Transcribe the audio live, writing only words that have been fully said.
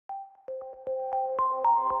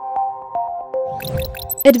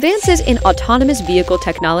Advances in autonomous vehicle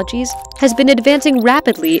technologies has been advancing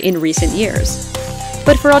rapidly in recent years.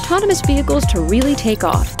 But for autonomous vehicles to really take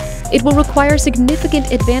off, it will require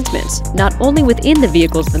significant advancements not only within the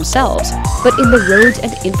vehicles themselves, but in the roads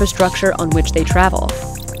and infrastructure on which they travel.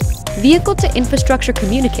 Vehicle-to-infrastructure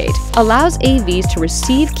communicate allows AVs to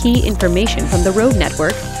receive key information from the road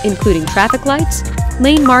network, including traffic lights,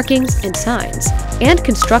 lane markings and signs, and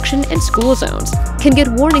construction and school zones can get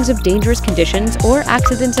warnings of dangerous conditions or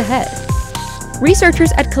accidents ahead.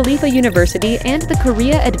 Researchers at Khalifa University and the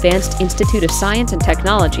Korea Advanced Institute of Science and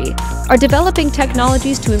Technology are developing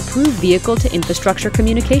technologies to improve vehicle-to-infrastructure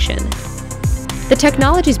communication. The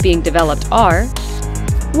technologies being developed are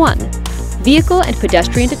 1. Vehicle and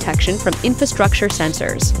pedestrian detection from infrastructure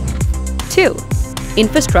sensors. 2.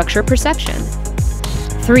 Infrastructure perception.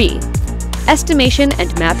 3. Estimation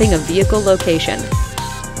and mapping of vehicle location.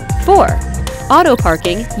 4. Auto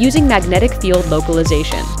parking using magnetic field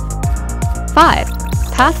localization. 5.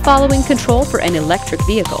 Path following control for an electric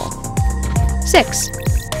vehicle. 6.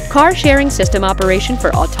 Car sharing system operation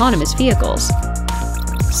for autonomous vehicles.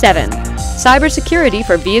 7. Cybersecurity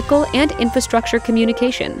for vehicle and infrastructure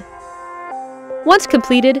communication. Once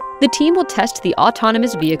completed, the team will test the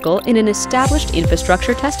autonomous vehicle in an established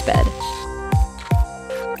infrastructure testbed.